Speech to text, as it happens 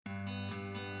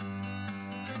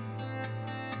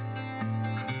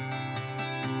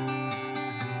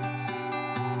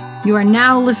You are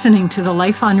now listening to the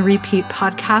Life on Repeat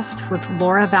podcast with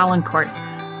Laura Valancourt,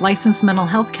 licensed mental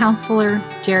health counselor,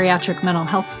 geriatric mental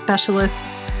health specialist,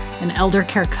 and elder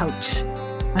care coach.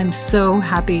 I'm so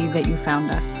happy that you found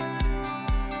us.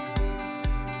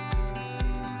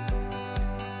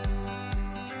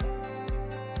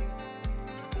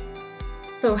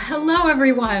 So hello,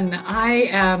 everyone. I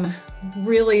am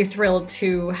really thrilled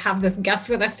to have this guest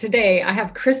with us today. I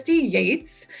have Christy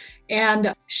Yates,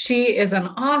 and she is an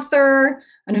author,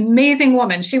 an amazing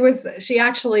woman. She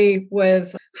actually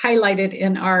was highlighted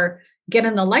in our Get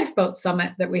in the Lifeboat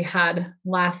Summit that we had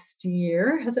last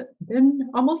year. Has it been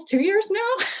almost 2 years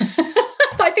now?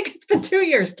 I think it's been 2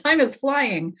 years. Time is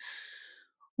flying.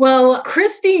 Well,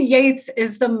 Christy Yates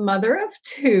is the mother of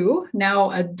two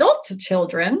now adult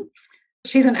children.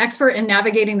 She's an expert in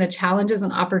navigating the challenges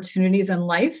and opportunities in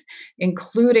life,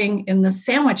 including in the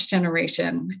sandwich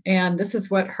generation. And this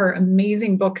is what her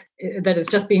amazing book that is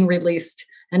just being released.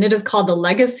 And it is called The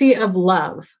Legacy of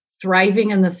Love,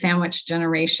 Thriving in the Sandwich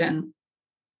Generation.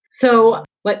 So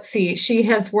let's see, she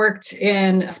has worked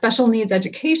in special needs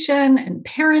education and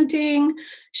parenting.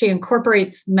 She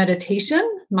incorporates meditation,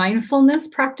 mindfulness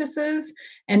practices,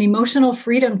 and emotional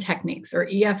freedom techniques, or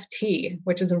EFT,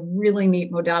 which is a really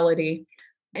neat modality,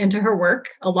 into her work,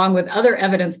 along with other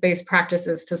evidence-based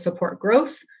practices to support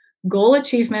growth, goal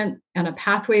achievement, and a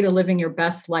pathway to living your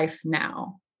best life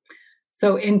now.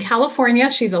 So in California,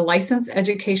 she's a licensed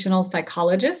educational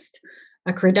psychologist,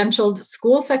 a credentialed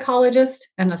school psychologist,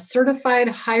 and a certified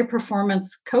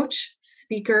high-performance coach,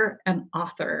 speaker, and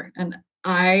author. And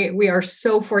we are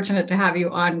so fortunate to have you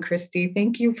on, Christy.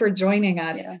 Thank you for joining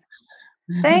us. Yeah.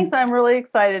 Thanks. I'm really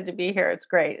excited to be here. It's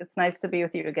great. It's nice to be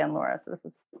with you again, Laura. So this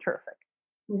is terrific.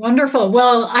 Wonderful.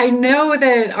 Well, I know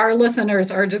that our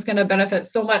listeners are just going to benefit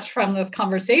so much from this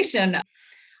conversation.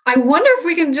 I wonder if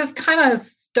we can just kind of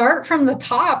start from the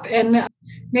top, and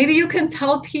maybe you can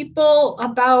tell people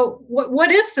about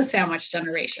what is the sandwich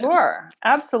generation? Sure,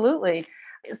 absolutely.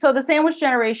 So the sandwich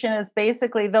generation is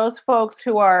basically those folks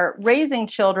who are raising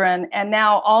children and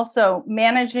now also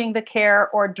managing the care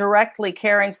or directly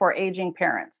caring for aging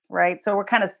parents, right? So we're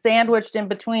kind of sandwiched in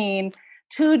between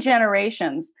two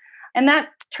generations. And that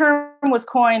term was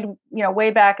coined,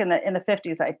 way back in the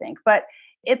 50s, I think. But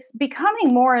it's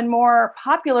becoming more and more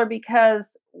popular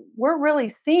because we're really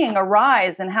seeing a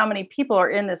rise in how many people are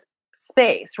in this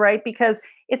space, right? Because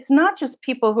it's not just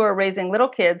people who are raising little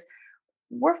kids.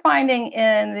 We're finding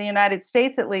in the United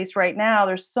States, at least right now,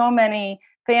 there's so many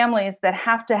families that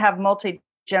have to have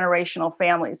multi-generational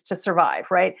families to survive,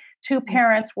 right? Two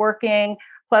parents working,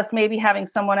 plus maybe having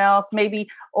someone else, maybe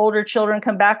older children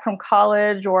come back from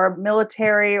college or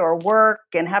military or work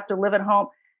and have to live at home.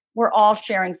 We're all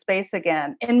sharing space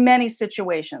again in many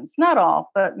situations, not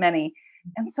all, but many.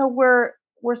 And so we're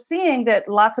seeing that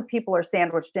lots of people are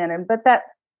sandwiched in, but that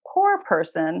core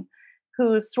person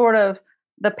who's sort of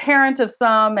the parent of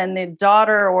some and the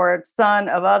daughter or son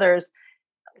of others,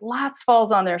 lots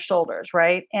falls on their shoulders,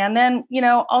 right? And then,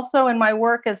 also in my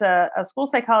work as a school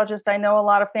psychologist, I know a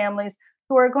lot of families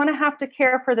who are going to have to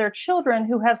care for their children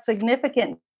who have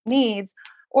significant needs,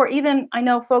 or even I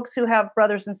know folks who have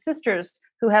brothers and sisters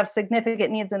who have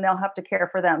significant needs and they'll have to care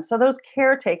for them. So those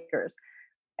caretakers,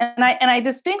 and I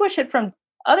distinguish it from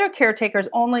other caretakers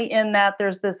only in that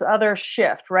there's this other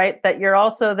shift, right? That you're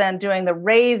also then doing the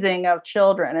raising of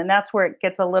children. And that's where it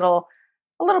gets a little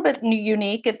bit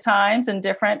unique at times and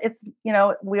different. It's,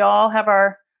 we all have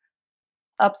our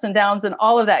ups and downs and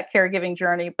all of that caregiving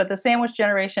journey, but the sandwich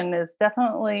generation is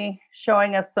definitely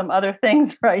showing us some other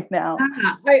things right now.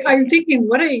 I'm thinking,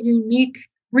 what a unique,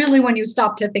 really, when you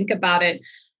stop to think about it,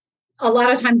 a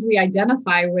lot of times we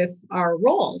identify with our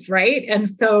roles, right? And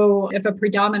so if a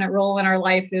predominant role in our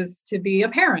life is to be a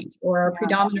parent, or a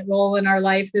predominant role in our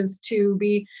life is to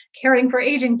be caring for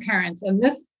aging parents, and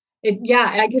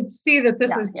I could see that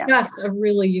this is just a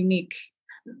really unique,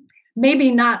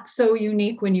 maybe not so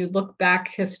unique when you look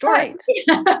back historically.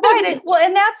 Right. Well,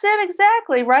 and that's it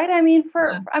exactly, right? I mean,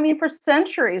 for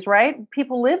centuries, right?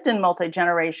 People lived in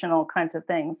multi-generational kinds of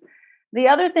things. The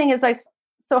other thing is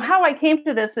so how I came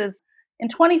to this is in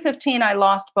 2015, I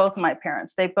lost both of my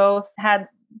parents. They both had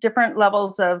different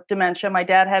levels of dementia. My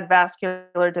dad had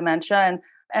vascular dementia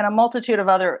and a multitude of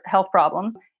other health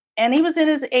problems. And he was in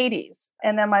his 80s.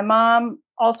 And then my mom,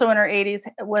 also in her 80s,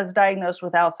 was diagnosed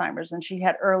with Alzheimer's, and she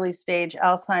had early stage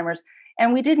Alzheimer's.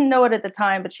 And we didn't know it at the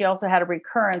time, but she also had a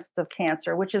recurrence of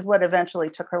cancer, which is what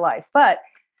eventually took her life. But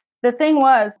the thing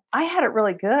was, I had it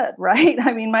really good, right?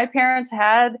 I mean, my parents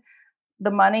had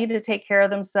the money to take care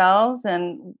of themselves.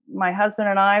 And my husband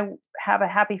and I have a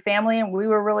happy family, and we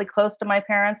were really close to my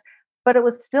parents. but it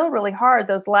was still really hard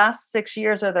those last 6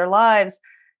 years of their lives,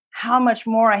 how much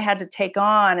more I had to take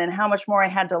on and how much more I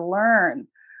had to learn.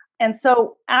 And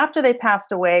so after they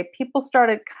passed away, people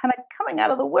started kind of coming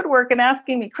out of the woodwork and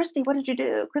asking me, Christy, what did you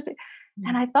do? Christy.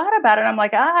 And I thought about it. I'm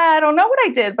like, I don't know what I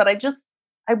did, but I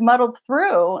muddled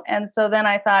through. And so then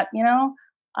I thought,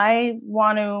 I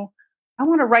want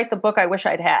to write the book I wish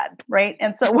I'd had. Right.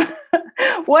 And so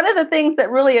one of the things that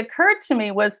really occurred to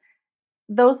me was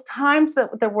those times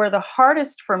that were the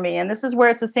hardest for me. And this is where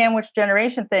it's a sandwich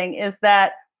generation thing, is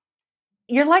that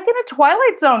you're like in a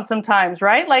twilight zone sometimes,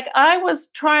 right? Like I was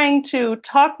trying to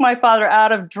talk my father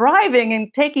out of driving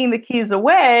and taking the keys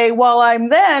away while I'm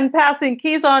then passing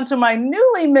keys on to my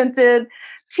newly minted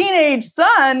teenage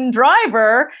son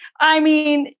driver. I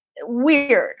mean,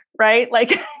 weird, right?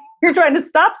 Like you're trying to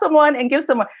stop someone and give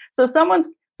someone. So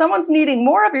someone's needing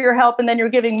more of your help, and then you're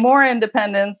giving more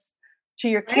independence to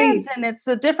your kids. Right. And it's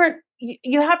a different,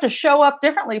 you have to show up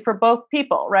differently for both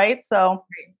people, right? So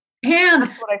and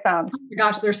that's what I found. Oh my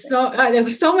gosh, there's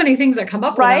so many things that come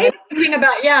up, right? Thinking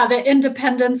about, the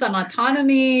independence and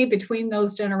autonomy between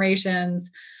those generations.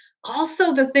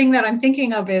 Also, the thing that I'm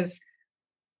thinking of is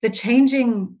the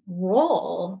changing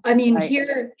role. I mean,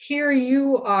 right. Here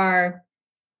you are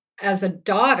as a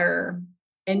daughter,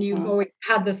 and you've always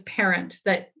had this parent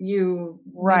that you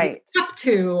right look up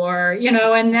to, or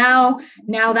and now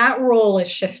that role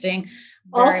is shifting.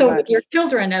 Also with your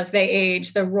children as they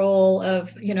age, the role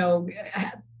of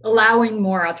allowing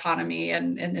more autonomy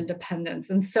and independence.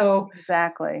 And so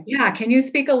exactly, can you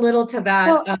speak a little to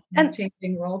that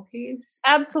changing role piece?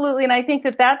 Absolutely. And I think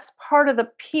that that's part of the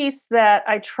piece that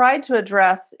I tried to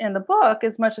address in the book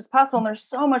as much as possible. And there's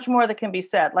so much more that can be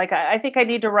said. Like I think I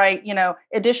need to write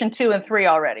edition 2 and 3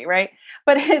 already, right?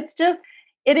 But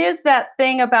it is that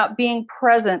thing about being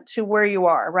present to where you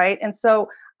are, right? And so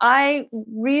I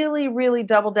really, really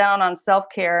double down on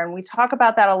self-care. And we talk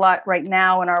about that a lot right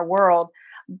now in our world,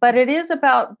 but it is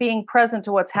about being present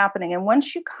to what's happening. And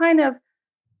once you kind of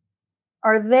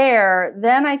are there,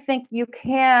 then I think you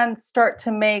can start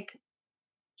to make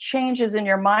changes in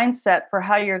your mindset for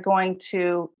how you're going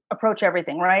to approach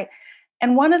everything, right?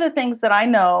 And one of the things that I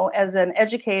know as an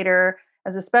educator,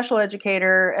 as a special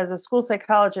educator, as a school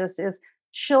psychologist is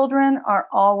children are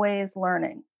always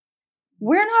learning.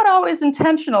 We're not always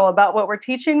intentional about what we're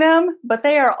teaching them, but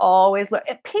they are always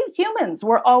humans.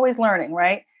 We're always learning,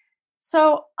 right?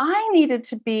 So I needed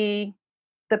to be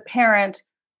the parent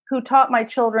who taught my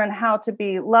children how to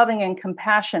be loving and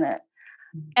compassionate.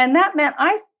 And that meant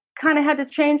I kind of had to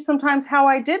change sometimes how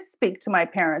I did speak to my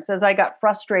parents as I got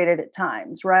frustrated at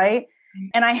times, right?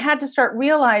 And I had to start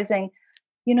realizing,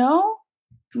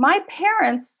 my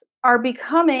parents are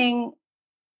becoming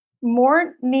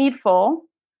more needful,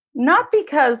 not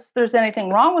because there's anything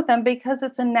wrong with them, because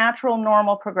it's a natural,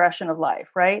 normal progression of life,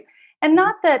 right? And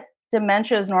not that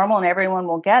dementia is normal and everyone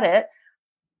will get it,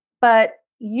 but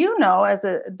as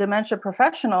a dementia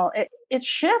professional, it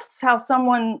shifts how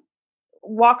someone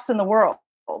walks in the world,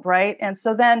 right? And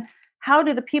so then how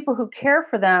do the people who care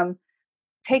for them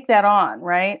take that on,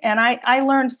 right? And I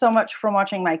learned so much from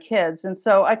watching my kids. And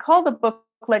so I call the book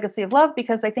Legacy of Love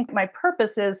because I think my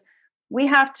purpose is we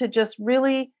have to just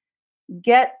really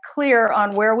get clear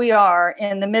on where we are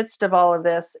in the midst of all of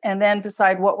this and then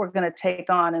decide what we're going to take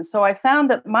on. And so I found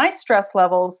that my stress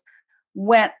levels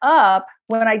went up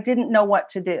when I didn't know what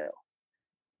to do.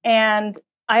 And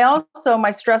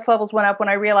my stress levels went up when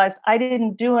I realized I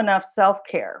didn't do enough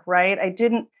self-care, right? I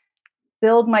didn't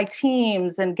build my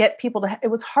teams and get people it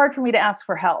was hard for me to ask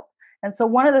for help. And so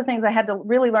one of the things I had to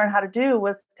really learn how to do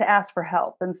was to ask for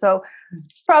help. And so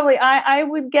probably I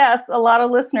would guess a lot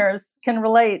of listeners can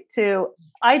relate to,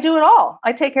 I do it all.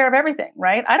 I take care of everything,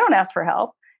 right? I don't ask for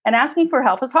help, and asking for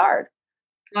help is hard,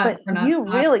 but you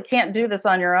really can't do this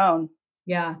on your own.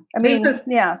 Yeah.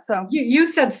 So you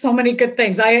said so many good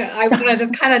things. I want to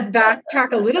just kind of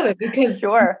backtrack a little bit because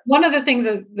sure. One of the things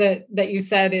that you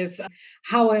said is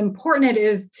how important it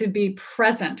is to be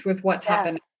present with what's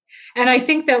happening. And I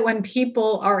think that when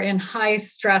people are in high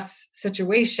stress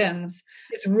situations,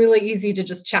 it's really easy to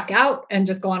just check out and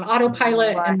just go on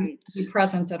autopilot and be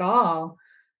present at all.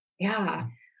 Yeah.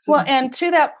 So, well, and to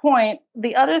that point,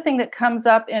 the other thing that comes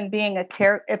up in being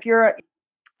if you're a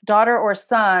daughter or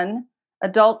son,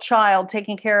 adult child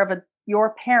taking care of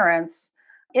your parents,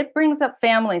 it brings up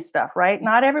family stuff, right?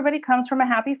 Not everybody comes from a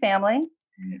happy family.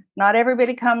 Mm-hmm. Not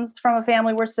everybody comes from a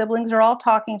family where siblings are all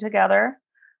talking together.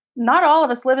 Not all of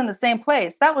us live in the same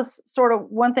place. That was sort of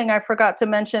one thing I forgot to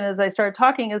mention as I started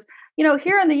talking is,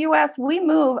 here in the US, we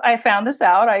move, I found this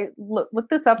out, I looked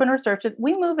this up and researched it,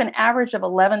 we move an average of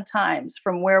 11 times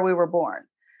from where we were born.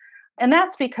 And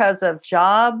that's because of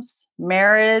jobs,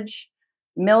 marriage,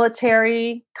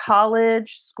 military,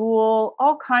 college, school,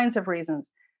 all kinds of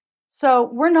reasons. So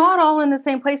we're not all in the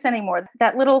same place anymore.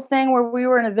 That little thing where we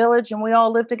were in a village and we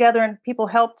all lived together and people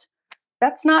helped,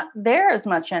 that's not there as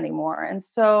much anymore. And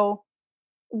so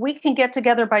we can get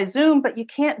together by Zoom, but you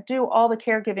can't do all the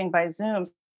caregiving by Zoom.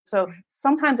 So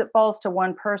sometimes it falls to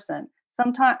one person.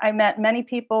 Sometimes I met many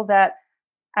people that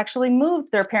actually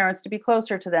moved their parents to be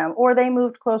closer to them, or they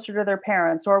moved closer to their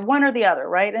parents, or one or the other,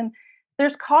 right? And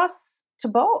there's costs to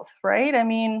both, right? I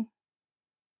mean,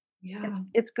 Yeah.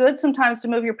 it's good sometimes to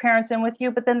move your parents in with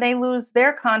you, but then they lose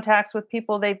their contacts with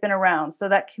people they've been around. So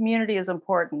that community is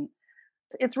important.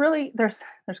 It's really there's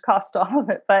cost to all of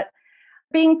it, but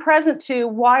being present to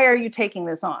why are you taking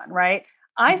this on, right?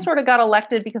 I Mhm. sort of got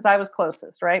elected because I was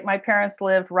closest, right? My parents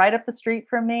lived right up the street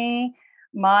from me.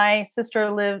 My sister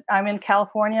lived, I'm in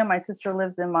California. My sister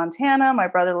lives in Montana. My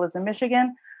brother lives in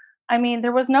Michigan. I mean,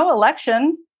 there was no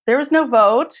election. There was no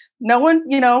vote. No one,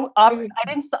 I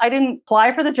didn't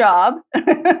apply for the job.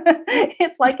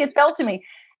 It's like it fell to me.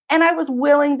 And I was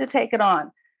willing to take it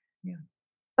on. Yeah.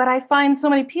 But I find so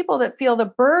many people that feel the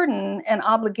burden and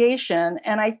obligation.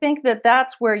 And I think that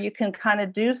that's where you can kind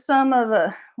of do some of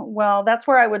that's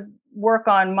where I would work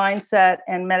on mindset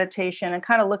and meditation and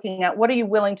kind of looking at what are you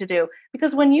willing to do?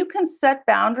 Because when you can set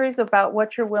boundaries about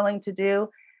what you're willing to do,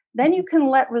 then you can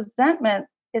let resentment,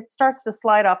 it starts to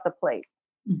slide off the plate.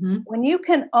 Mhm. When you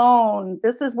can own,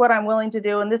 this is what I'm willing to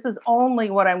do, and this is only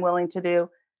what I'm willing to do,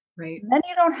 Right. then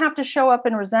you don't have to show up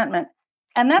in resentment.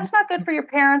 And that's not good for your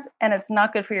parents and it's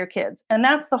not good for your kids. And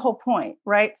that's the whole point,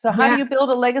 right? So, how do Yeah. you build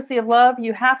a legacy of love?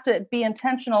 You have to be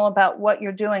intentional about what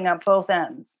you're doing on both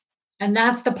ends. And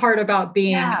that's the part about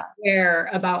being Yeah. aware,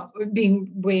 about being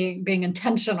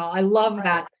intentional. I love Right.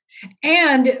 that.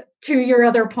 And to your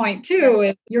other point too,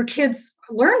 is your kids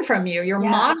learn from you. You're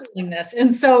Yeah. modeling this.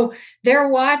 And so they're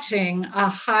watching a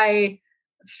high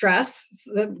stress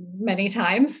many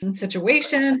times in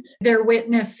situation. They're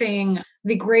witnessing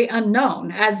the great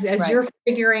unknown as Right. you're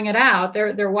figuring it out.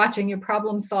 They're watching you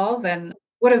problem solve, and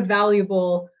what a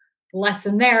valuable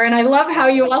lesson there. And I love how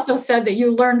you also said that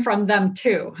you learn from them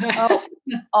too. Oh,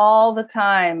 all the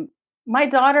time. My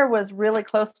daughter was really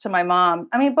close to my mom.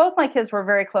 I mean, both my kids were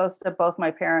very close to both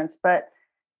my parents, but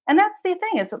and that's the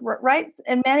thing is right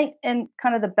in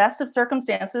kind of the best of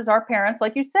circumstances, our parents,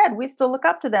 like you said, we still look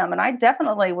up to them. And I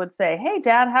definitely would say, "Hey,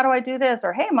 Dad, how do I do this?"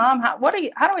 Or "Hey, Mom, how do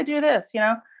I do this?"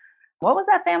 What was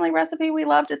that family recipe we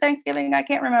loved at Thanksgiving? I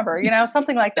can't remember.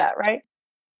 Something like that, right?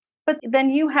 But then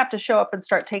you have to show up and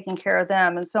start taking care of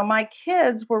them. And so my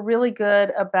kids were really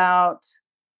good about.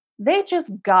 They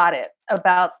just got it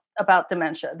about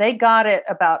dementia. They got it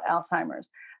about Alzheimer's.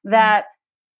 That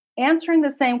answering the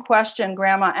same question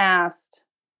grandma asked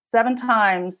 7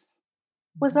 times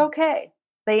was okay.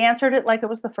 They answered it like it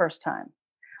was the first time.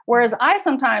 Whereas I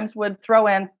sometimes would throw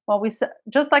in, well,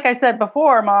 just like I said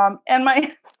before, Mom, and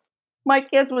my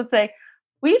kids would say,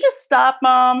 "Will you just stop,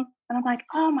 Mom?" And I'm like,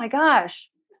 "Oh my gosh,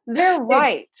 they're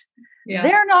right. Yeah.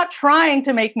 They're not trying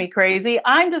to make me crazy.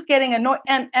 I'm just getting annoyed."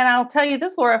 And I'll tell you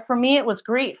this, Laura, for me, it was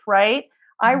grief, right?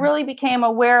 I really became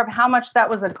aware of how much that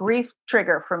was a grief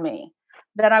trigger for me,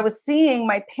 that I was seeing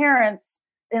my parents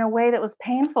in a way that was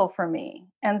painful for me.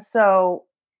 And so,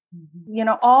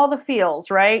 all the feels,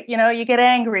 right? You get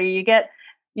angry,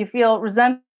 you feel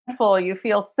resentful, you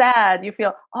feel sad, you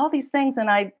feel all these things.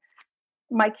 And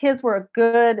my kids were a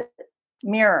good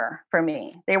mirror for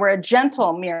me. They were a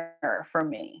gentle mirror for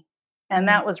me. And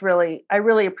that was I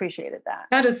really appreciated that.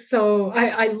 That is so,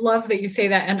 I love that you say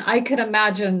that. And I could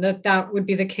imagine that that would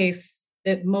be the case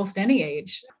at most any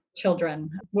age children,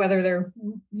 whether they're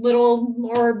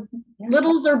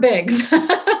littles or bigs.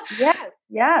 Yes,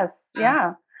 yes,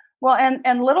 yeah. Well,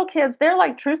 and little kids, they're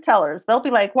like truth tellers. They'll be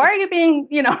like, "Why are you being,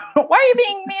 why are you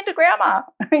being mean to grandma?"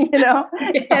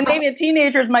 And maybe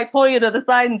teenagers might pull you to the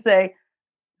side and say,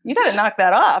 "You got to knock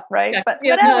that off," right? Yeah, But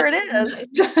yeah, no. whatever it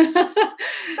is.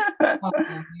 Oh,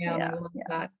 yeah, I Yeah, love yeah.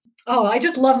 that. Oh, I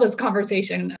just love this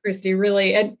conversation, Christy,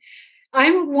 really. And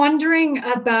I'm wondering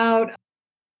about,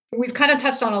 we've kind of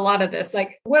touched on a lot of this.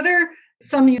 Like, what are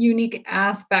some unique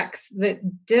aspects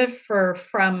that differ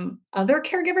from other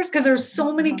caregivers? Because there's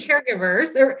so many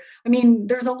caregivers.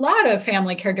 There's a lot of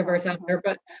family caregivers out there,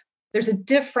 but there's a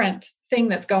different thing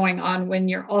that's going on when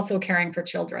you're also caring for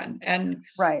children. And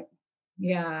Right.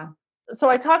 yeah. So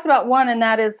I talked about one, and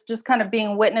that is just kind of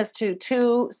being witness to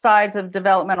two sides of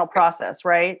developmental process,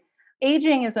 right?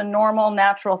 Aging is a normal,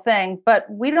 natural thing, but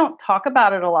we don't talk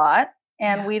about it a lot,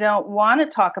 and Yeah. we don't want to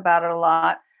talk about it a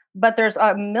lot. But there's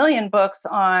a million books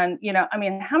on, I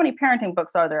mean, how many parenting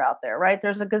books are there out there, right?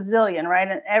 There's a gazillion, right?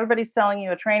 And everybody's selling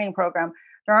you a training program.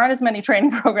 There aren't as many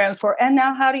training programs for, and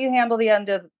now how do you handle the end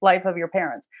of life of your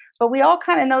parents? But we all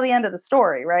kind of know the end of the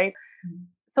story, right? Mm-hmm.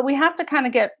 So we have to kind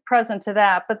of get present to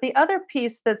that. But the other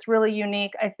piece that's really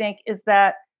unique, I think, is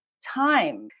that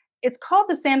time. It's called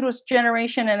the sandwich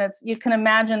generation, and you can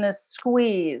imagine this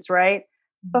squeeze, right?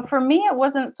 But for me, it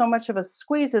wasn't so much of a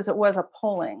squeeze as it was a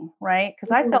pulling, right?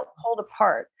 Because I felt pulled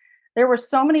apart. There were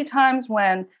so many times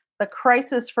when the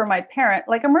crisis for my parent,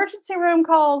 like emergency room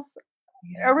calls,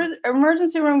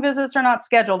 emergency room visits are not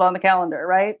scheduled on the calendar,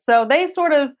 right? So they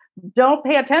sort of don't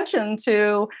pay attention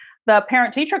to the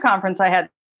parent-teacher conference I had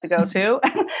to go to.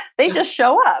 They just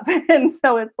show up. And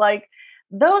so it's like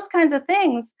those kinds of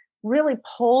things really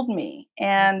pulled me.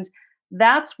 And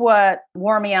that's what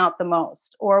wore me out the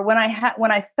most. Or when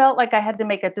I felt like I had to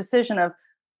make a decision of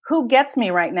who gets me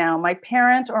right now, my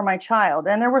parent or my child.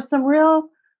 And there were some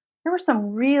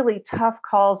really tough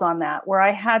calls on that where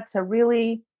I had to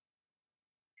really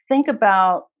think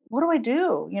about, what do I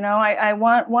do? I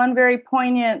want one very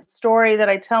poignant story that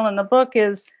I tell in the book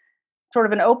is sort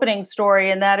of an opening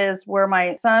story. And that is where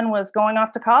my son was going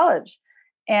off to college,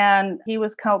 and he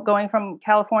was going from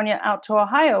California out to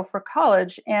Ohio for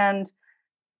college. And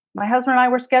my husband and I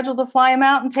were scheduled to fly him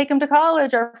out and take him to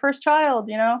college, our first child,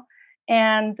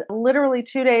 and literally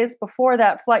 2 days before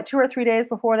that flight, 2 or 3 days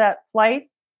before that flight,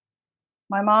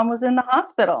 my mom was in the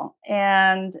hospital.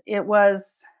 And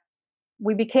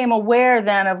we became aware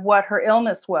then of what her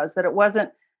illness was, that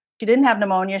she didn't have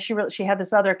pneumonia. She had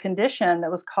this other condition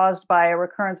that was caused by a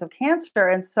recurrence of cancer.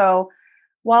 And so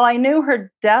while I knew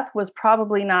her death was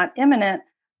probably not imminent,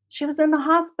 she was in the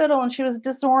hospital and she was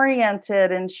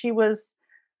disoriented and she was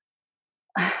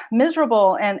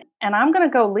miserable. And I'm going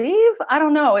to go leave. I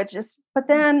don't know. But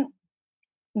then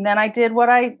I did what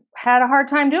I had a hard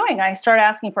time doing. I started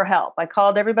asking for help. I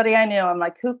called everybody I knew. I'm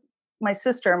like, my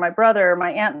sister, my brother,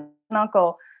 my aunt and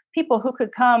uncle, people who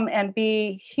could come and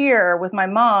be here with my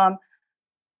mom,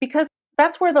 because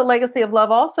that's where the legacy of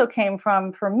love also came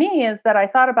from for me, is that I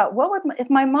thought about if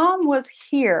my mom was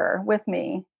here with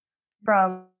me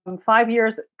from 5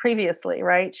 years previously,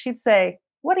 right? She'd say,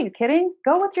 "What are you kidding?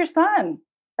 Go with your son.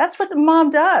 That's what the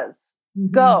mom does.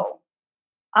 Mm-hmm. Go.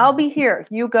 I'll be here.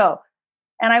 You go."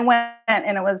 And I went,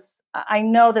 and I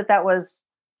know that was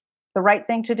the right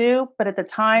thing to do, but at the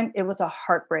time it was a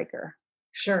heartbreaker.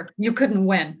 Sure. You couldn't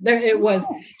win.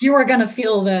 You were going to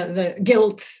feel the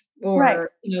guilt or, right.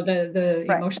 The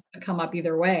right. emotions that come up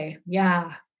either way.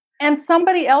 Yeah. And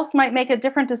somebody else might make a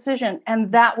different decision,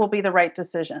 and that will be the right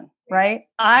decision, right?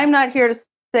 I'm not here to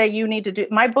say you need to do,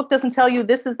 my book doesn't tell you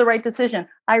this is the right decision.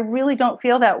 I really don't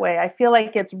feel that way. I feel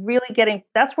like it's really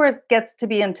that's where it gets to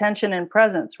be intention and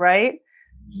presence, right?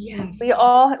 Yes. There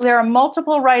are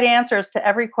multiple right answers to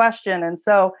every question. And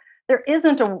so there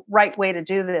isn't a right way to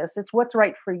do this. It's what's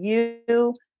right for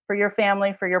you, for your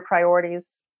family, for your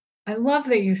priorities. I love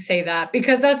that you say that,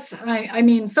 because I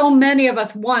mean, so many of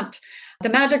us want the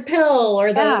magic pill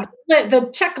or the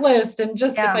checklist, and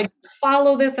just if I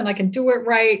follow this and I can do it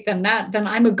right, then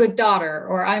I'm a good daughter,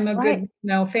 or I'm a good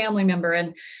family member.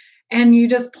 And you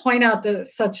just point out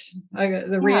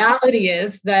the reality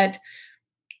is that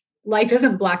life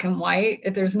isn't black and white.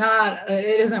 It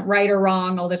isn't right or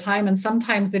wrong all the time. And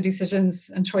sometimes the decisions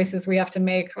and choices we have to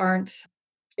make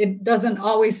it doesn't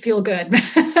always feel good.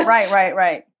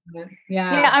 Right.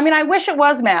 Yeah. I mean, I wish it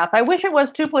was math. I wish it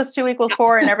was 2 + 2 =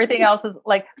 4 and everything else is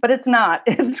but it's not.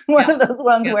 It's one of those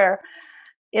ones where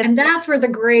and that's where the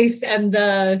grace and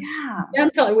the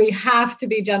gentle, we have to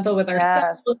be gentle with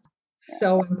ourselves. Yes.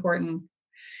 So important.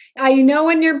 I know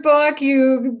in your book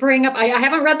you bring up, I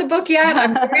haven't read the book yet.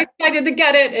 I'm very excited to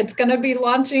get it. It's going to be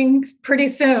launching pretty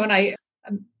soon.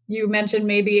 You mentioned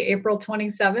maybe April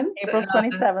 27th. April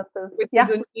 27th which is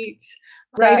a neat.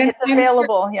 It's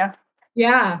available.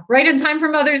 Yeah. Right in time for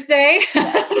Mother's Day,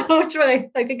 which I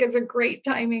think is a great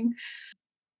timing.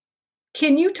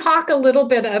 Can you talk a little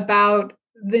bit about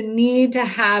the need to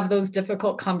have those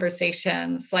difficult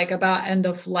conversations, like about end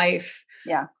of life?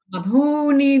 Yeah.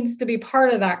 Who needs to be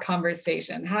part of that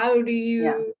conversation? How do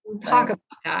you talk about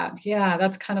that? Yeah,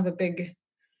 that's kind of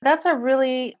That's a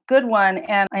really good one.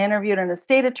 And I interviewed an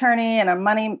estate attorney and a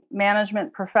money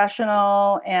management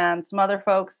professional and some other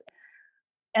folks.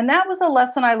 And that was a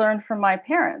lesson I learned from my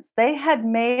parents. They had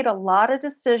made a lot of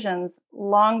decisions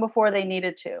long before they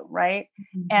needed to, right?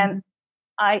 Mm-hmm. And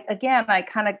I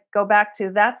kind of go back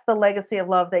to, that's the legacy of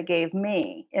love they gave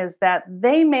me, is that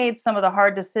they made some of the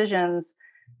hard decisions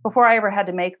before I ever had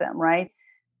to make them, right?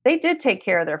 They did take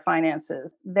care of their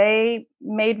finances. They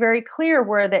made very clear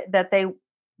that they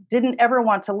didn't ever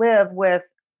want to live with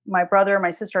my brother,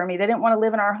 my sister, or me. They didn't want to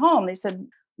live in our home. They said,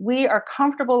 we are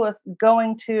comfortable with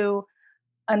going to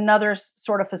another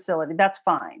sort of facility. That's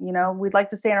fine. We'd like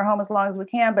to stay in our home as long as we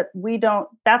can, but we don't,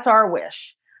 that's our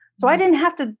wish. So I didn't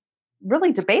have to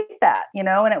really debate that,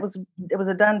 and it was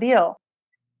a done deal.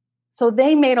 So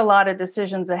they made a lot of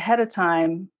decisions ahead of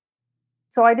time.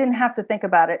 So I didn't have to think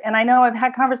about it. And I know I've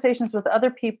had conversations with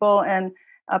other people, and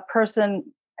a person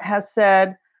has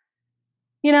said,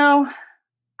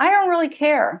 I don't really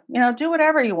care, do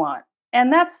whatever you want.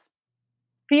 And that's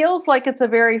feels like it's a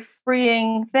very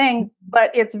freeing thing,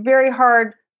 but it's very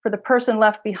hard for the person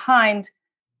left behind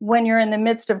when you're in the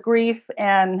midst of grief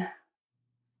and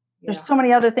there's so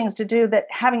many other things to do, that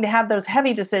having to have those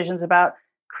heavy decisions about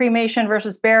cremation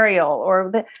versus burial,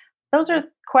 or those are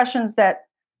questions that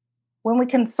when we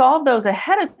can solve those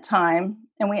ahead of time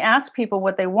and we ask people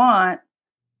what they want,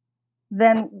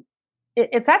 then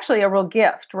it's actually a real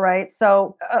gift, right?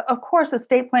 So of course,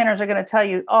 estate planners are going to tell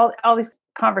you all these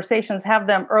conversations, have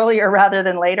them earlier rather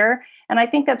than later. And I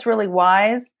think that's really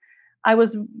wise. I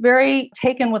was very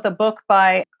taken with a book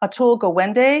by Atul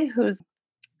Gawande, who's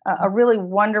a really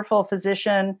wonderful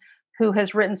physician who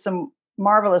has written some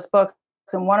marvelous books.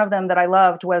 And one of them that I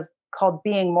loved was called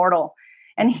Being Mortal.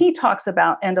 And he talks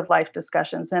about end of life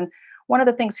discussions. And one of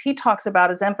the things he talks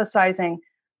about is emphasizing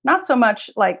not so much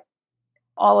like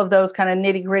all of those kind of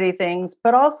nitty gritty things,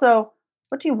 but also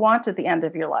what do you want at the end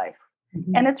of your life?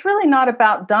 Mm-hmm. And it's really not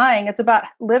about dying. It's about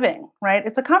living, right?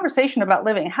 It's a conversation about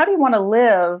living. How do you want to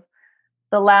live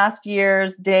the last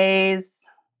years, days,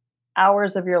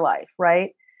 hours of your life,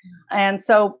 right? And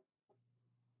so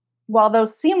while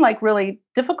those seem like really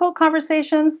difficult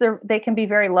conversations, they can be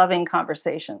very loving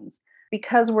conversations,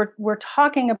 because we're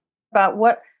talking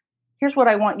about here's what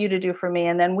I want you to do for me.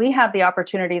 And then we have the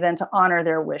opportunity then to honor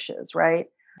their wishes, right?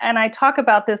 And I talk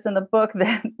about this in the book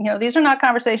that, these are not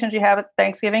conversations you have at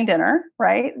Thanksgiving dinner,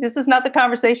 right? This is not the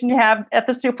conversation you have at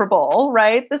the Super Bowl,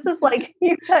 right? This is like,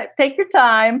 you take your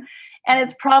time, and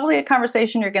it's probably a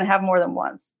conversation you're going to have more than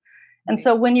once. And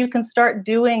so when you can start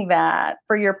doing that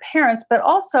for your parents, but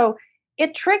also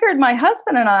it triggered my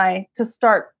husband and I to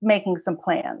start making some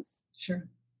plans. Sure.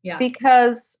 Yeah.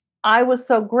 Because I was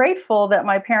so grateful that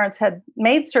my parents had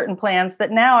made certain plans that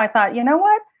now I thought, you know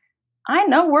what? I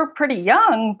know we're pretty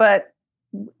young, but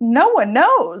no one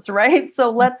knows, right? So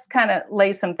let's kind of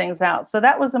lay some things out. So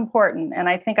that was important. And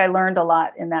I think I learned a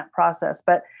lot in that process.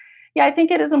 But yeah, I think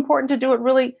it is important to do it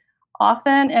really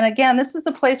often. And again, this is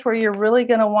a place where you're really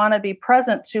going to want to be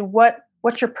present to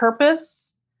what's your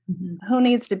purpose, who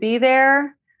needs to be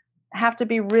there, have to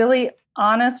be really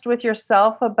honest with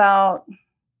yourself about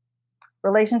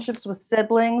relationships with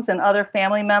siblings and other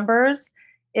family members.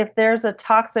 If there's a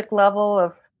toxic level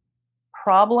of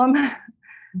problem,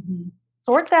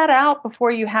 sort that out before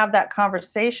you have that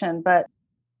conversation. But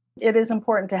it is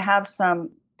important to have some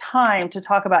time to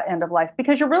talk about end of life,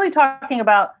 because you're really talking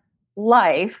about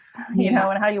life, you know,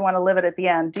 and how you want to live it at the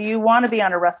end. Do you want to be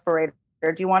on a respirator?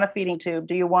 Do you want a feeding tube?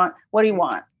 What do you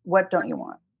want? What don't you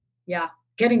want? Yeah.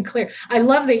 Getting clear. I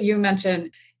love that you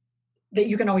mentioned that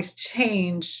you can always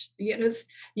change.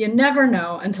 You never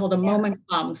know until the moment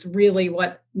comes really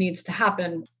what needs to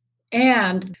happen.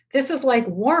 And this is like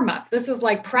warm up. This is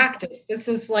like practice. This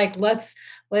is like, let's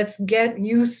get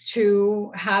used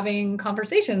to having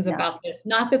conversations about this.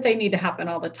 Not that they need to happen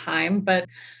all the time, but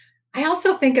I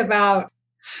also think about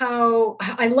how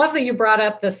I love that you brought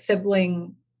up the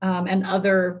sibling and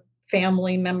other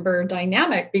family member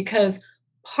dynamic, because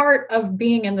part of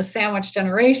being in the sandwich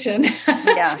generation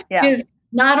is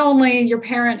not only your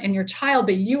parent and your child,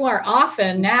 but you are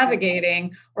often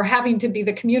navigating or having to be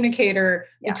the communicator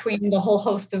between the whole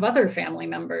host of other family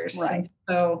members. Right. And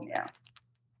so,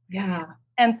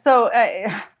 And so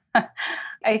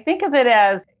I think of it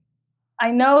as,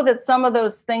 I know that some of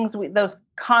those things, those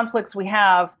conflicts we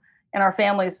have in our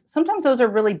families, sometimes those are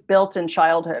really built in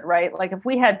childhood, right? Like if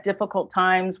we had difficult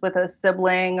times with a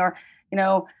sibling, or,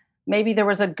 maybe there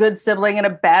was a good sibling and a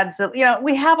bad sibling,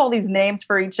 we have all these names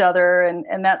for each other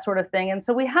and that sort of thing. And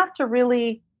so we have to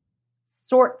really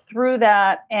sort through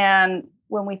that. And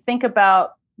when we think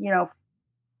about,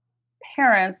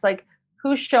 parents, like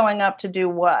who's showing up to do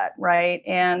what, right?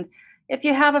 And if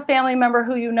you have a family member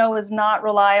who is not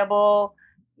reliable,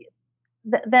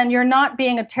 then you're not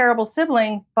being a terrible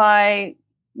sibling by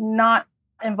not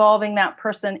involving that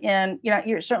person in,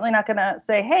 you're certainly not going to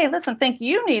say, hey, listen, think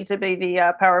you need to be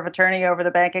the power of attorney over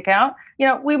the bank account.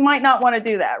 We might not want to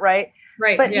do that, right?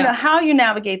 Right. But, how you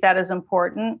navigate that is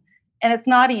important. And it's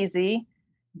not easy.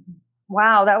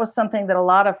 Wow, that was something that a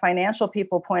lot of financial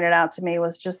people pointed out to me,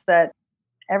 was just that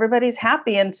everybody's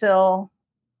happy until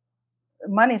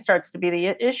money starts to be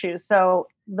the issue. So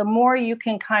the more you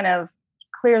can kind of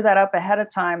clear that up ahead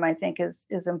of time, I think is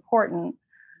important.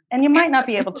 And you might not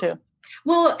be able to.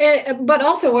 Well, but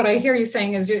also what I hear you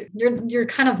saying is you're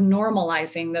kind of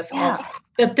normalizing this also,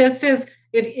 that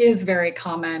it is very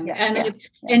common,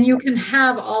 and you can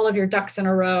have all of your ducks in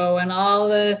a row and all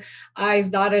the I's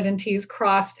dotted and T's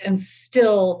crossed, and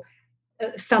still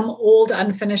some old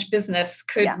unfinished business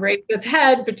could raise its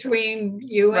head between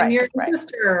you and your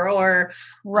sister, or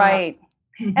right.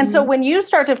 And so when you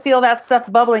start to feel that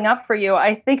stuff bubbling up for you,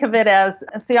 I think of it as,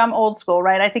 see, I'm old school,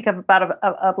 right? I think of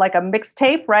about like a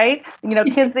mixtape, right? You know,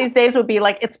 kids these days would be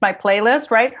like, it's my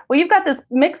playlist, right? Well, you've got this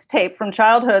mixtape from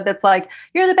childhood that's like,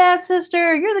 you're the bad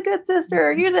sister, you're the good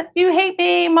sister, you hate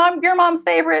me, mom, your mom's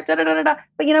favorite, da da da da.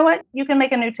 But you know what? You can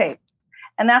make a new tape.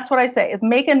 And that's what I say, is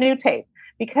make a new tape,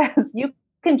 because you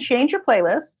can change your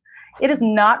playlist. It is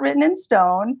not written in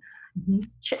stone.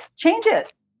 Change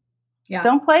it. Yeah.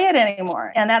 Don't play it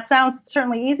anymore. And that sounds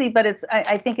certainly easy, but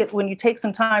I think when you take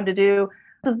some time to do,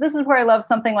 this is where I love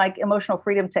something like emotional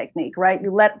freedom technique, right? You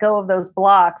let go of those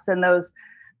blocks and those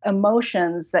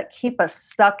emotions that keep us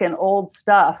stuck in old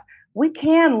stuff. We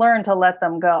can learn to let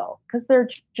them go, because they're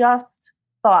just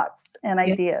thoughts and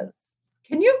ideas.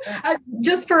 Can you,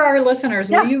 just for our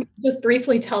listeners, will you just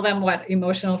briefly tell them what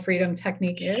emotional freedom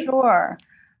technique is? Sure.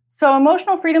 So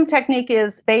emotional freedom technique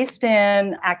is based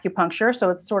in acupuncture. So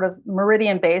it's sort of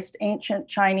meridian-based, ancient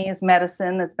Chinese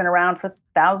medicine that's been around for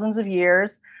thousands of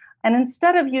years. And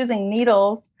instead of using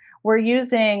needles, we're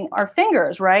using our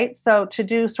fingers, right? So to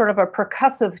do sort of a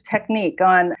percussive technique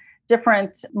on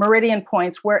different meridian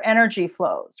points where energy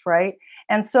flows, right?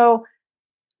 And so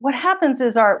what happens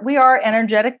is we are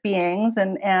energetic beings,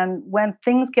 and when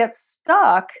things get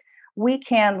stuck, we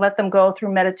can let them go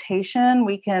through meditation.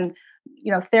 We can,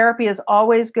 therapy is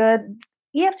always good.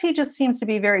 EFT just seems to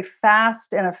be very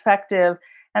fast and effective.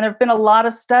 And there have been a lot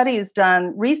of studies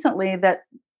done recently that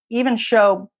even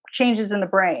show changes in the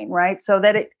brain, right? So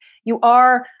that you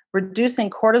are reducing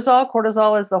cortisol.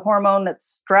 Cortisol is the hormone that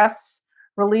stress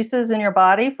releases in your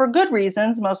body for good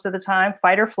reasons, most of the time,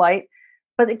 fight or flight.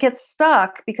 But it gets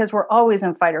stuck because we're always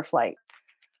in fight or flight.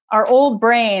 Our old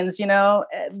brains,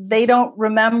 they don't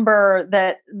remember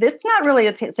that it's not really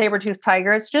a saber-toothed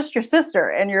tiger. It's just your sister,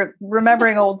 and you're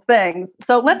remembering old things.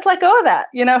 So let's let go of that,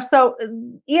 So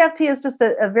EFT is just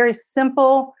a very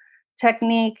simple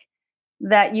technique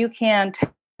that you can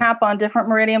tap on different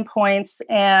meridian points,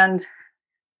 and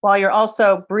while you're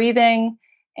also breathing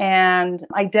and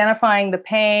identifying the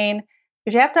pain,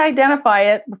 because you have to identify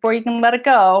it before you can let it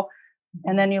go,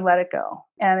 and then you let it go.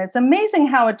 And it's amazing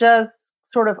how it does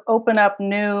sort of open up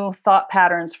new thought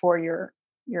patterns for your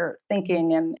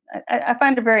thinking, and I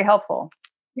find it very helpful.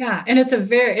 Yeah, and it's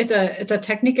a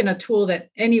technique and a tool that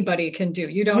anybody can do.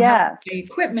 You don't have to buy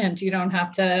equipment. You don't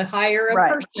have to hire a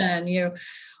person.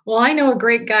 Well, I know a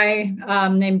great guy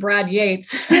named Brad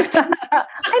Yates.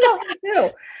 I know him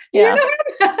too. Yeah. You know him?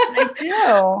 I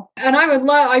do. And I would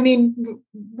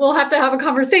we'll have to have a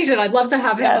conversation. I'd love to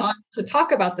have him on to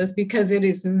talk about this, because it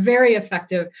is very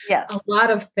effective. Yes. A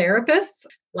lot of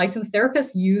licensed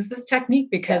therapists use this technique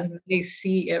because they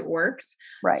see it works.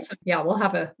 Right. So, we'll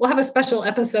have a special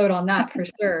episode on that for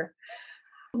sure.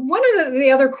 One of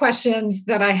the other questions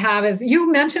that I have is,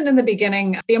 you mentioned in the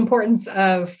beginning the importance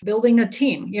of building a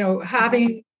team,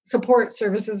 having support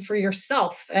services for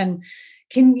yourself. And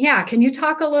can you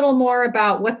talk a little more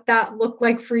about what that looked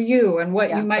like for you and what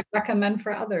you might recommend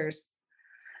for others?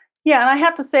 Yeah. And I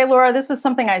have to say, Laura, this is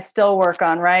something I still work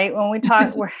on, right? When we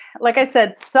talk, like I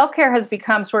said, self-care has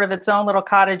become sort of its own little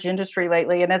cottage industry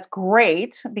lately. And it's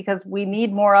great because we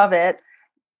need more of it.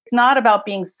 It's not about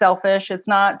being selfish. It's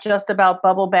not just about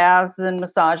bubble baths and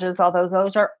massages, although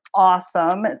those are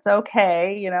awesome. It's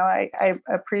okay. I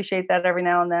appreciate that every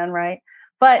now and then, right?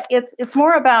 But it's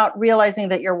more about realizing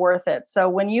that you're worth it. So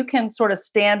when you can sort of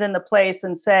stand in the place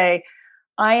and say,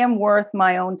 I am worth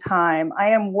my own time. I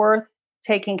am worth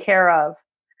taking care of.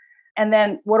 And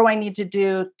then what do I need to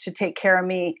do to take care of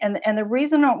me? And the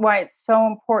reason why it's so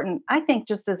important, I think,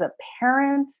 just as a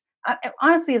parent,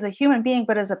 honestly, as a human being,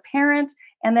 but as a parent,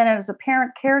 and then as a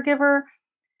parent caregiver,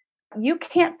 you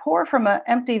can't pour from an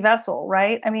empty vessel,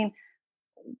 right? I mean,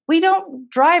 we don't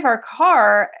drive our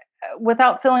car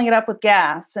without filling it up with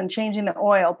gas and changing the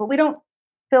oil, but we don't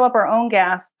fill up our own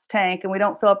gas tank, and we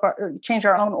don't change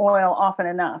our own oil often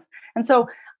enough. And so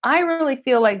I really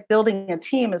feel like building a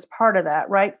team is part of that,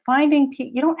 right?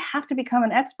 You don't have to become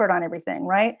an expert on everything,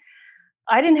 right?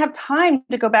 I didn't have time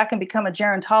to go back and become a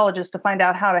gerontologist to find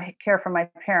out how to care for my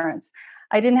parents.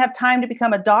 I didn't have time to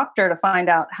become a doctor to find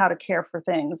out how to care for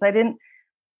things. I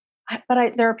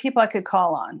there are people I could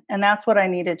call on, and that's what I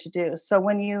needed to do. So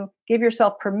when you give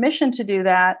yourself permission to do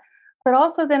that, but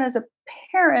also then as a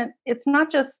parent, it's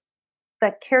not just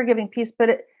that caregiving piece, but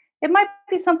it might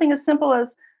be something as simple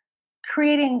as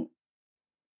creating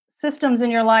systems in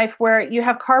your life where you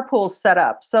have carpools set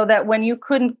up so that when you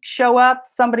couldn't show up,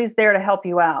 somebody's there to help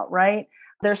you out, right?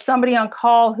 There's somebody on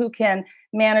call who can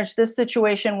manage this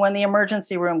situation when the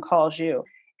emergency room calls you.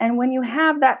 And when you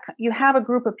have that, you have a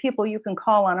group of people you can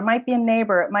call on. It might be a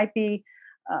neighbor, it might be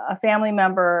a family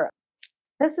member.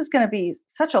 This is going to be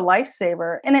such a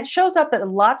lifesaver. And it shows up at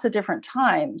lots of different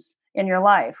times in your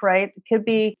life, right? It could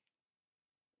be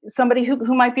somebody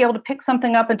who might be able to pick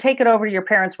something up and take it over to your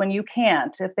parents when you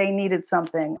can't, if they needed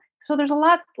something. So there's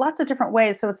lots of different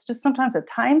ways. So it's just sometimes a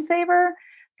time saver.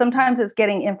 Sometimes it's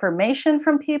getting information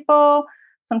from people.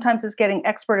 Sometimes it's getting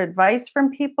expert advice from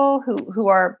people who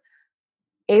are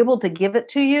able to give it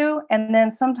to you. And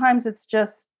then sometimes it's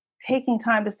just taking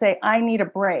time to say, I need a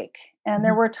break. And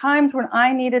there were times when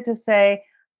I needed to say,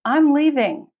 I'm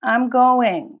leaving, I'm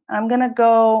going to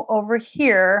go over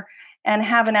here and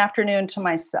have an afternoon to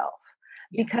myself,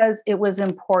 because it was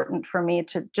important for me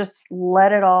to just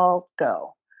let it all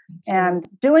go. And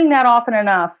doing that often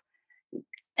enough.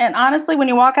 And honestly, when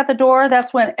you walk out the door,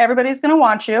 that's when everybody's going to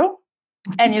want you,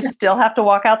 and you still have to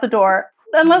walk out the door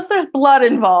unless there's blood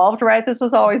involved, right? This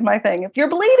was always my thing. If you're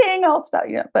bleeding, I'll stop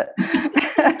you. But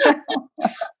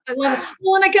I love it.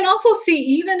 Well, and I can also see,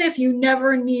 even if you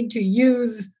never need to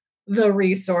use the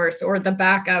resource or the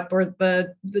backup or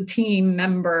the team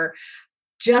member,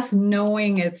 just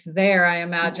knowing it's there, I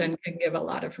imagine, can give a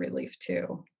lot of relief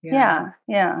too. Yeah.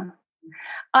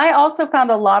 I also found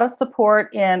a lot of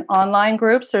support in online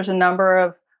groups. There's a number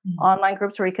of online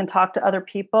groups where you can talk to other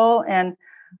people. And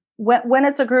when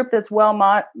it's a group that's well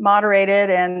moderated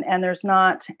and there's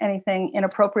not anything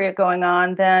inappropriate going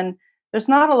on, then there's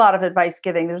not a lot of advice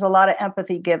giving. There's a lot of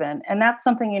empathy given. And that's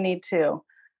something you need too.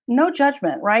 No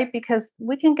judgment, right? Because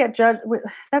we can get judged.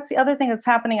 That's the other thing that's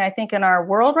happening, I think, in our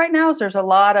world right now, is there's a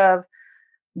lot of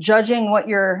judging what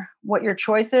your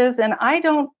choice is. And I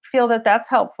don't feel that that's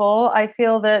helpful. I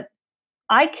feel that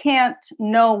I can't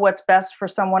know what's best for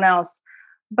someone else,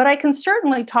 but I can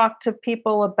certainly talk to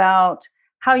people about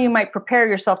how you might prepare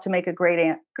yourself to make a great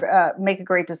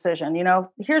decision. You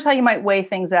know, here's how you might weigh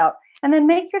things out, and then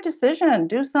make your decision,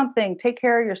 do something, take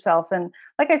care of yourself. And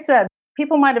like I said,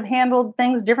 people might have handled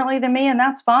things differently than me, and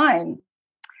that's fine.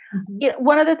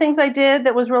 One of the things I did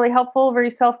that was really helpful,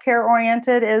 very self-care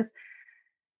oriented, is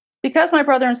because my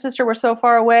brother and sister were so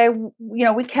far away,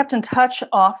 we kept in touch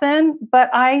often, but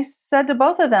I said to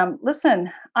both of them,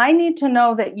 listen, I need to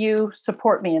know that you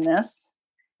support me in this.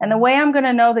 And the way I'm going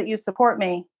to know that you support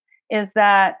me is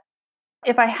that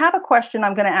if I have a question,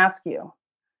 I'm going to ask you.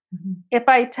 If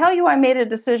I tell you I made a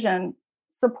decision,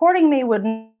 supporting me would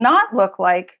not look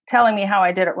like telling me how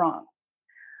I did it wrong.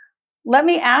 Let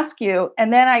me ask you,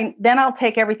 and then I'll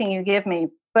take everything you give me.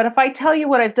 But if I tell you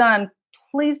what I've done,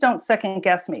 please don't second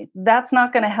guess me. That's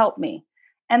not going to help me.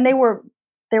 And they were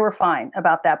fine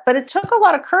about that. But it took a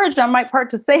lot of courage on my part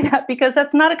to say that, because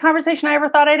that's not a conversation I ever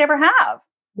thought I'd ever have.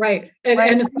 Right.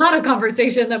 And it's not a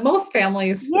conversation that most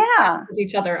families have with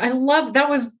each other. I love that.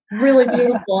 Was really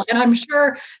beautiful. And I'm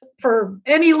sure for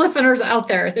any listeners out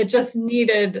there that just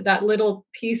needed that little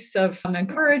piece of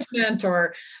encouragement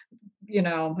or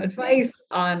advice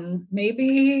on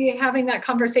maybe having that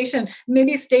conversation,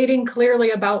 maybe stating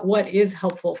clearly about what is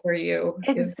helpful for you.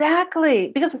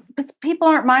 Exactly. Because people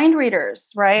aren't mind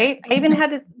readers, right? I even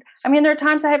there are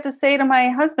times I have to say to my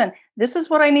husband, this is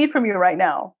what I need from you right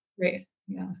now. Right.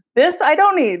 Yeah. This I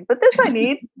don't need, but this I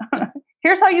need.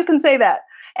 Here's how you can say that.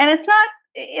 And it's not,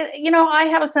 I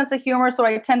have a sense of humor, so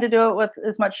I tend to do it with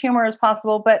as much humor as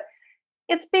possible, but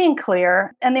it's being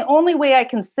clear. And the only way I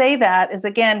can say that is,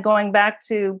 again, going back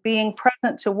to being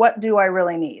present to what do I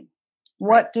really need?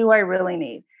 What do I really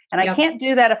need? And I can't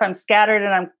do that if I'm scattered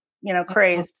and I'm,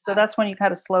 crazed. So that's when you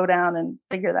kind of slow down and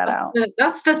figure that out.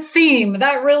 That's the theme.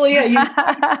 That really,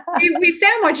 we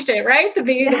sandwiched it, right? The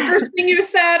first thing you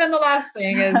said and the last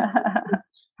thing is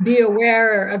be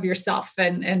aware of yourself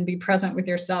and be present with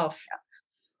yourself. Yeah.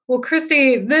 Well,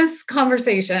 Christy, this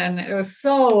conversation, it was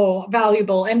so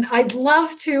valuable. And I'd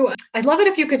love it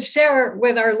if you could share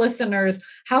with our listeners,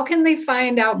 how can they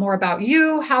find out more about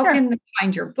you? How can they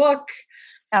find your book?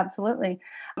 Absolutely.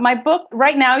 My book,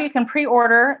 right now, you can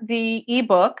pre-order the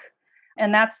ebook,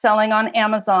 and that's selling on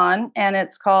Amazon, and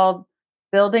it's called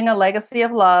Building a Legacy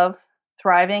of Love,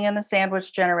 Thriving in the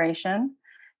Sandwich Generation.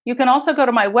 You can also go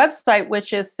to my website,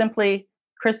 which is simply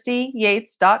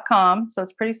ChristyYates.com. So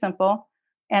it's pretty simple.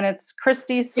 And it's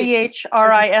Christy, CHRISTY,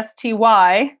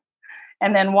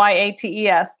 and then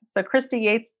YATES. So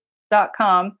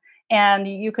ChristyYates.com. And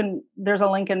there's a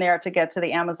link in there to get to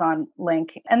the Amazon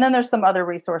link. And then there's some other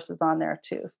resources on there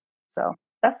too. So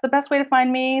that's the best way to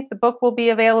find me. The book will be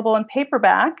available in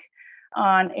paperback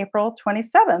on April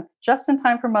 27th, just in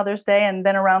time for Mother's Day, and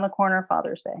then around the corner,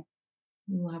 Father's Day.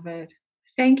 Love it.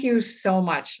 Thank you so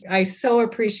much. I so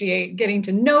appreciate getting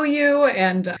to know you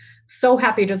and so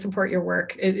happy to support your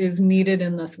work. It is needed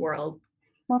in this world.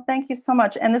 Well, thank you so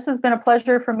much. And this has been a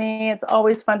pleasure for me. It's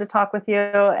always fun to talk with you,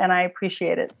 and I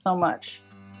appreciate it so much.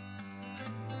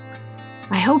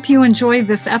 I hope you enjoyed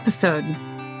this episode.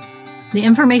 The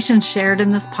information shared in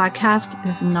this podcast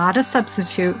is not a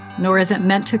substitute, nor is it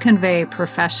meant to convey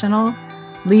professional,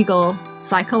 legal,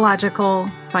 psychological,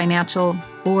 financial,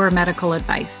 or medical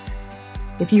advice.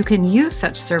 If you can use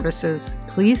such services,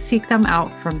 please seek them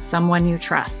out from someone you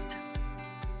trust.